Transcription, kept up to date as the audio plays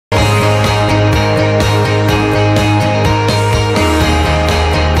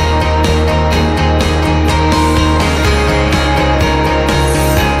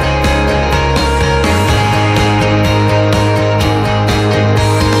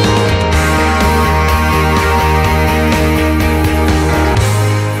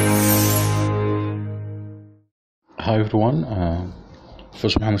everyone.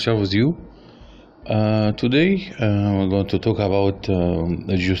 First, Mohammed Shah with you. Today we're going to talk about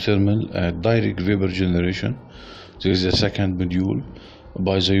the geothermal direct vapor generation. This is the second module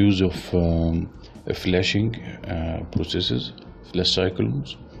by the use of flashing processes, flash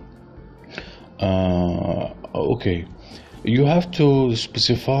cyclones. Okay, you have to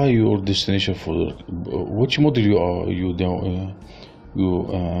specify your destination folder. Which model you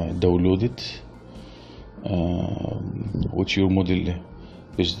downloaded. Which your model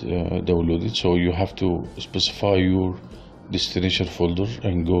is downloaded, so you have to specify your destination folder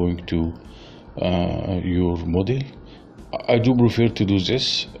and going to your model. I do prefer to do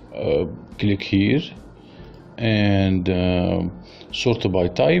this. Click here and sort by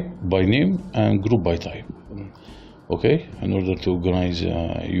type, by name, and group by type. Okay, in order to organize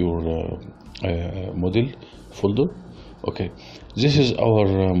your model folder. Okay, this is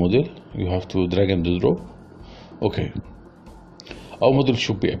our model. You have to drag and drop. Okay, our model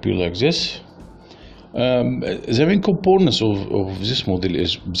should be appear like this. The main components of this model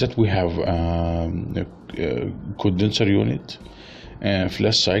is that we have a condenser unit, and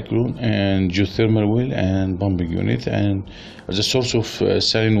flash cyclone, and geothermal well, and pumping unit, and the source of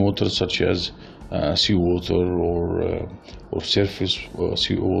saline water such as seawater or surface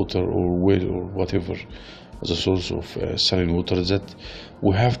seawater or well or whatever. The source of saline water that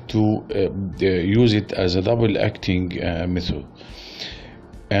we have to use it as a double acting method.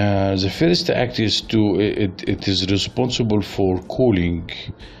 The first act is it is responsible for cooling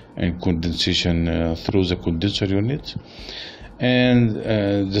and condensation through the condenser unit, and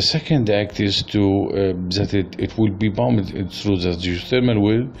the second act is that it will be pumped through the geothermal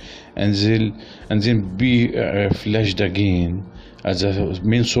well and then be flashed again as a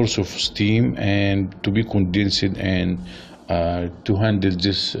main source of steam and to be condensed and to handle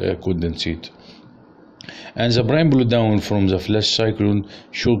this condensate. And the brine blowdown from the flash cyclone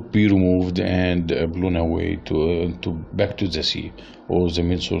should be removed and blown away to back to the sea or the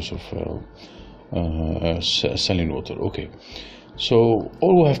main source of saline water. Okay, so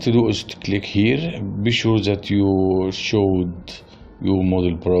all we have to do is to click here. Be sure that you showed your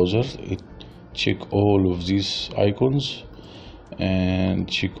model browser. Check all of these icons and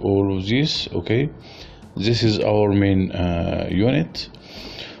check all of this. Okay, this is our main unit.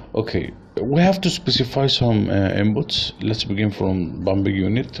 Okay, we have to specify some inputs. Let's begin from pumping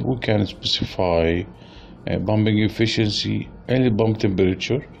unit. We can specify pumping efficiency, any pump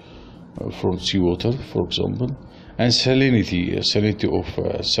temperature from seawater, for example, and salinity of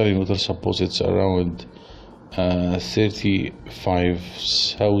saline water. Suppose it's around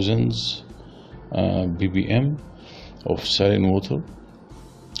 35,000 ppm of saline water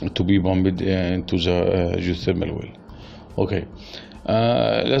to be pumped into the geothermal well. Okay,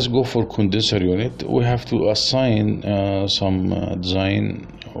 let's go for condenser unit. We have to assign some design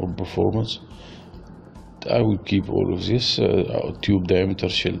or performance. I will keep all of this, tube diameter,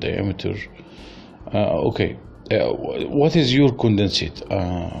 shell diameter. Okay, what is your condensate?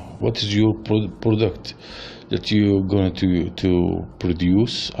 What is your product that you're going to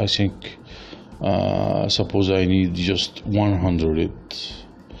produce? I think suppose I need just 100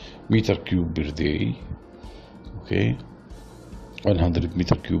 meter cube per day. Okay, 100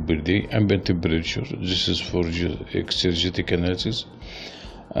 meter cube per day. Ambient temperature, this is for exergetic analysis.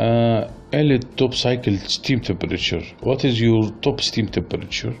 And top cycle steam temperature. What is your top steam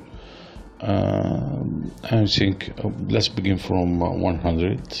temperature? I think let's begin from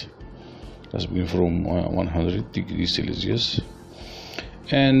 100. Let's begin from 100 degrees Celsius.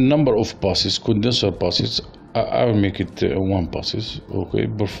 And number of passes, condenser passes, I will make it 1 passes. Okay,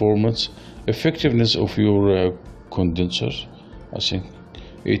 performance, effectiveness of your condenser. I think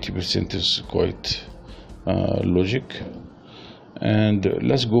 80% is quite logic. And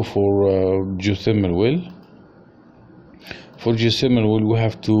let's go for geothermal well. For geothermal well, we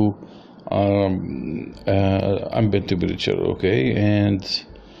have to ambient temperature. Okay, and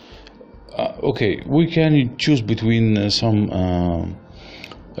okay, we can choose between some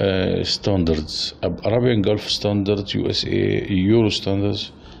standards: Arabian Gulf standards, USA, Euro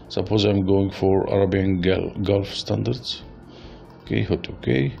standards. Suppose I'm going for Arabian Gulf standards. Okay, hot.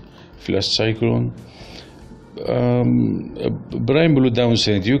 Okay, flash cyclone. Brine blowdown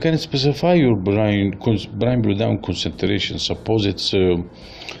salinity. You can specify your brine blowdown concentration. Suppose it's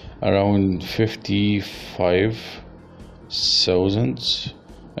around 55,000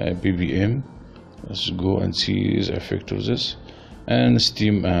 ppm. Let's go and see the effect of this. And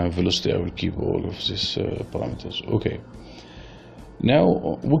steam velocity, I will keep all of these parameters. Okay,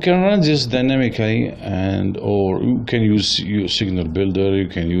 Now we can run this dynamically, and or you can use signal builder. You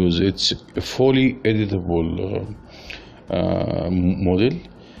can use it's a fully editable model.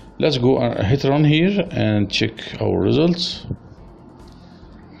 Let's go hit run here and check our results.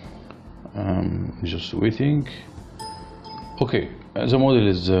 Just waiting. Okay, the model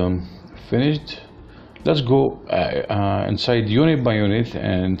is finished. Let's go inside unit by unit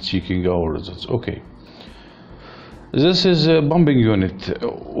and checking our results. Okay, this is a pumping unit.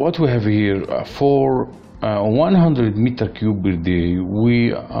 What we have here for 100 meter cube per day,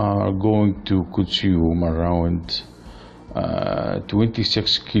 we are going to consume around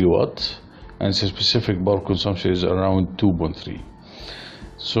 26 kilowatt, and the specific power consumption is around 2.3.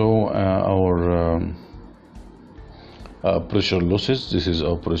 So our pressure losses, this is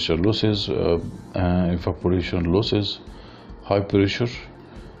our pressure losses, evaporation losses, high pressure,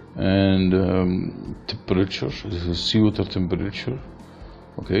 and temperature. This is seawater temperature.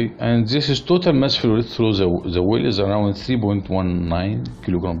 Okay, and this is total mass flow rate through the well is around 3.19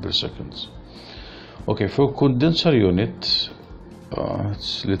 kilogram per second. Okay, for condenser unit,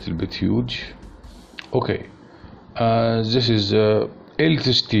 it's a little bit huge. Okay, this is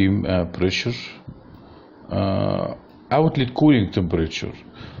electric steam pressure, outlet cooling temperature.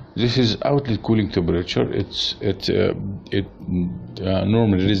 This is outlet cooling temperature. It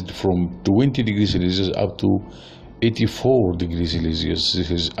normally raised from 20 degrees Celsius up to 84 degrees Celsius.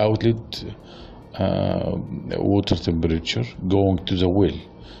 This is outlet water temperature going to the well.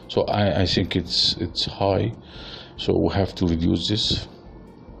 So I think it's high, so we have to reduce this.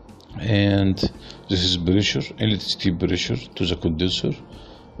 And this is pressure, electricity pressure to the condenser.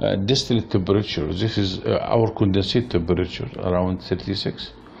 Distillate temperature, this is our condensate temperature, around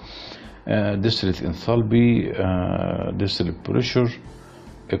 36. Distillate enthalpy, distillate pressure,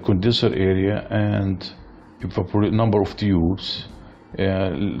 condenser area, and evaporate number of tubes,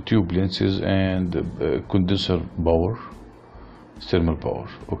 tube lengths, and condenser power, thermal power.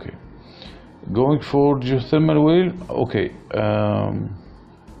 Okay, going for geothermal well. Okay,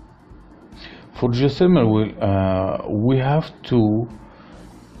 for geothermal well, we have to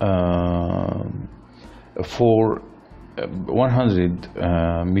for 100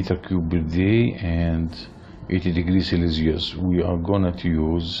 meter cube per day and 80 degrees Celsius, we are gonna to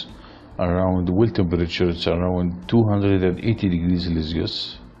use around well temperature. It's around 280 degrees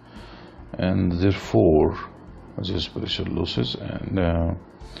Celsius, and therefore this pressure losses, and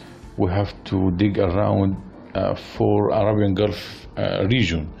we have to dig around for Arabian Gulf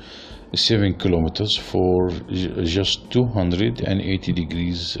region 7 kilometers for just 280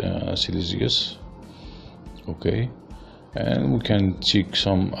 degrees Celsius. Okay, and we can check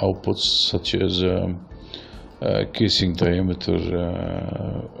some outputs such as casing diameter,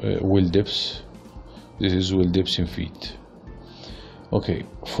 well depths. This is well depths in feet. Okay,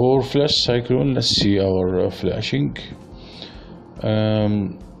 for flash cyclone, let's see our flashing.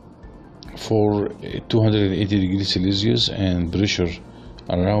 For 280 degrees Celsius and pressure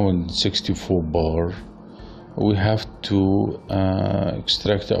around 64 bar, we have to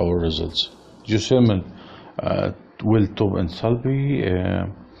extract our results. Geothermal well top enthalpy,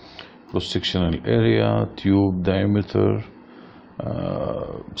 cross-sectional area, tube diameter,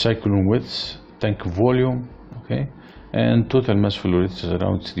 cyclone width, tank volume, okay, and total mass flow rate is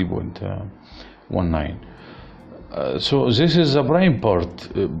around 3.19. So this is the brine part.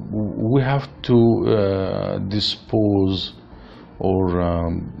 We have to dispose or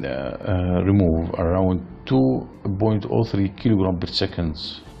remove around 2.03 kilogram per second,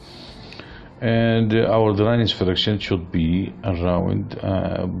 and our drainage fraction should be around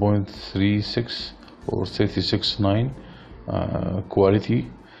 0.36 or 36.9 quality.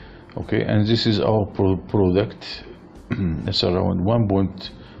 Okay, and this is our product. It's around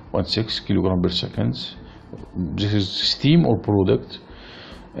 1.16 kilogram per second. This is steam or product,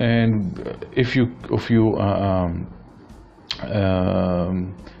 and if you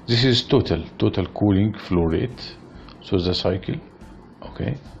this is total cooling flow rate, so the cycle,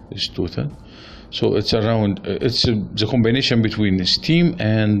 okay, is total. So it's around it's the combination between steam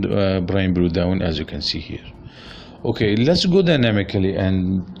and brine blowdown, as you can see here. Okay, let's go dynamically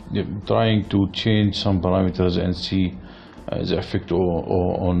and trying to change some parameters and see the effect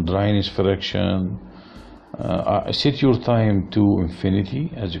on drainage fraction. Set your time to infinity,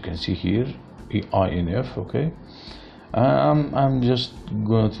 as you can see here, INF. Okay, I'm just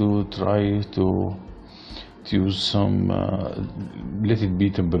going to try to use some let it be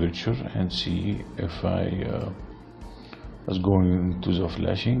temperature and see if I was going into the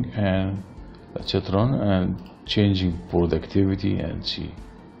flashing, and let's hit run and changing productivity and see.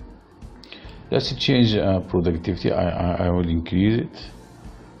 Let's change productivity. I will increase it.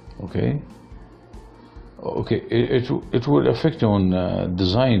 Okay, Okay, it will affect on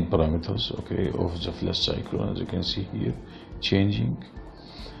design parameters, okay, of the flash cycle, as you can see here, changing.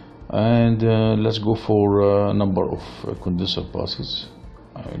 And let's go for number of condenser passes.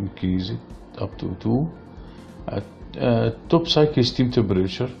 Increase it up to 2. Top cycle steam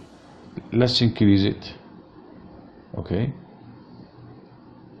temperature, let's increase it. Okay,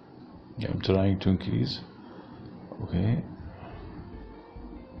 yeah, I'm trying to increase. Okay,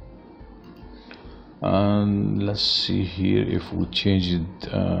 and let's see here if we change it,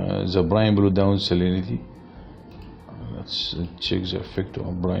 the brine blowdown salinity. Let's check the effect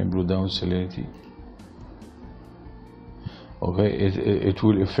of brine blowdown salinity. Okay, it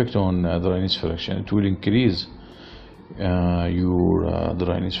will affect on dryness fraction. It will increase your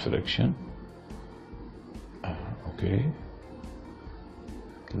dryness fraction. Okay,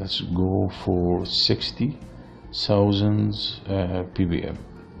 let's go for 60,000 ppm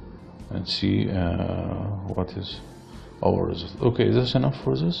and see what is our result. Okay, that's enough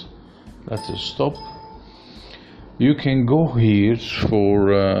for this. Let's stop. You can go here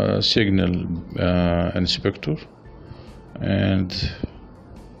for signal inspector, and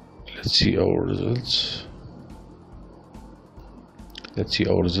let's see our results. This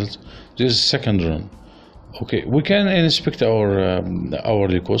is second run. Okay, we can inspect our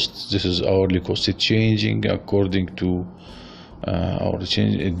hourly cost. This is hourly cost. It's changing according to our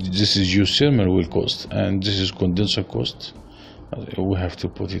change. This is geothermal well cost, and this is condenser cost. We have to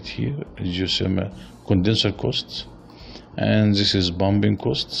put it here. Geothermal condenser costs, and this is pumping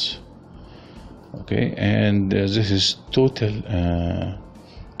costs. Okay, and this is total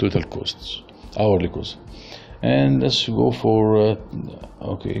costs, hourly cost. And let's go for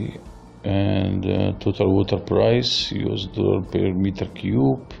okay, and total water price, US dollar per meter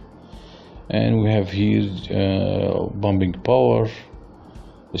cube. And we have here pumping power,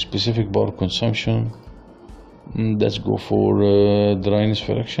 specific power consumption. Let's go for dryness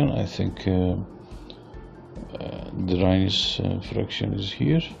fraction. I think dryness fraction is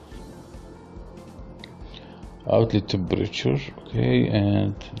here. Outlet temperature, okay,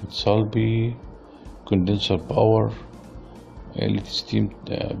 and enthalpy, condenser power, outlet steam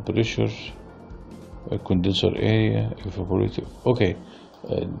pressure, condenser area, evaporator. Okay,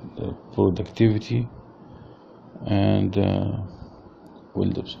 productivity, and well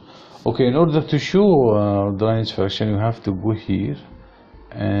depth. Okay, in order to show dryness fraction, you have to go here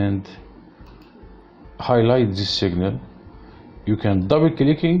and highlight this signal. You can double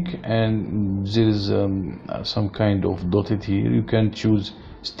clicking, and there is some kind of dotted here. You can choose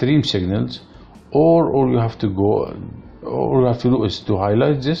stream signals, or all you have to do is to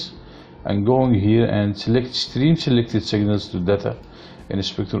highlight this and going here and select stream selected signals to data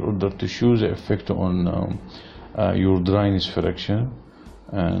inspector in order to show the effect on your dryness fraction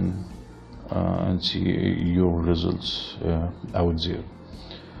and see your results out there.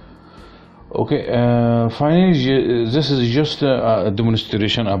 Okay, finally, this is just a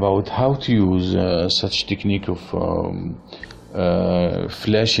demonstration about how to use such technique of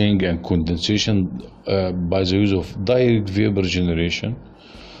flashing and condensation by the use of direct vapor generation.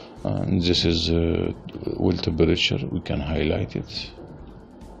 This is well temperature. We can highlight it.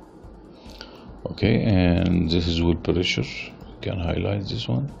 Okay, and this is well pressure. We can highlight this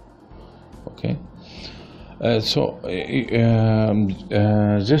one. Okay. This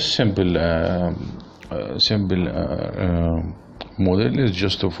simple model is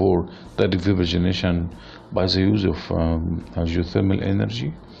just for direct vapor generation by the use of geothermal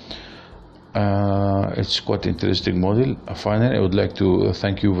energy. It's quite interesting model. Finally, I would like to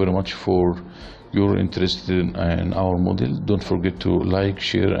thank you very much for your interest in our model. Don't forget to like,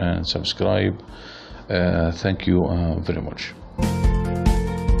 share, and subscribe. Thank you very much.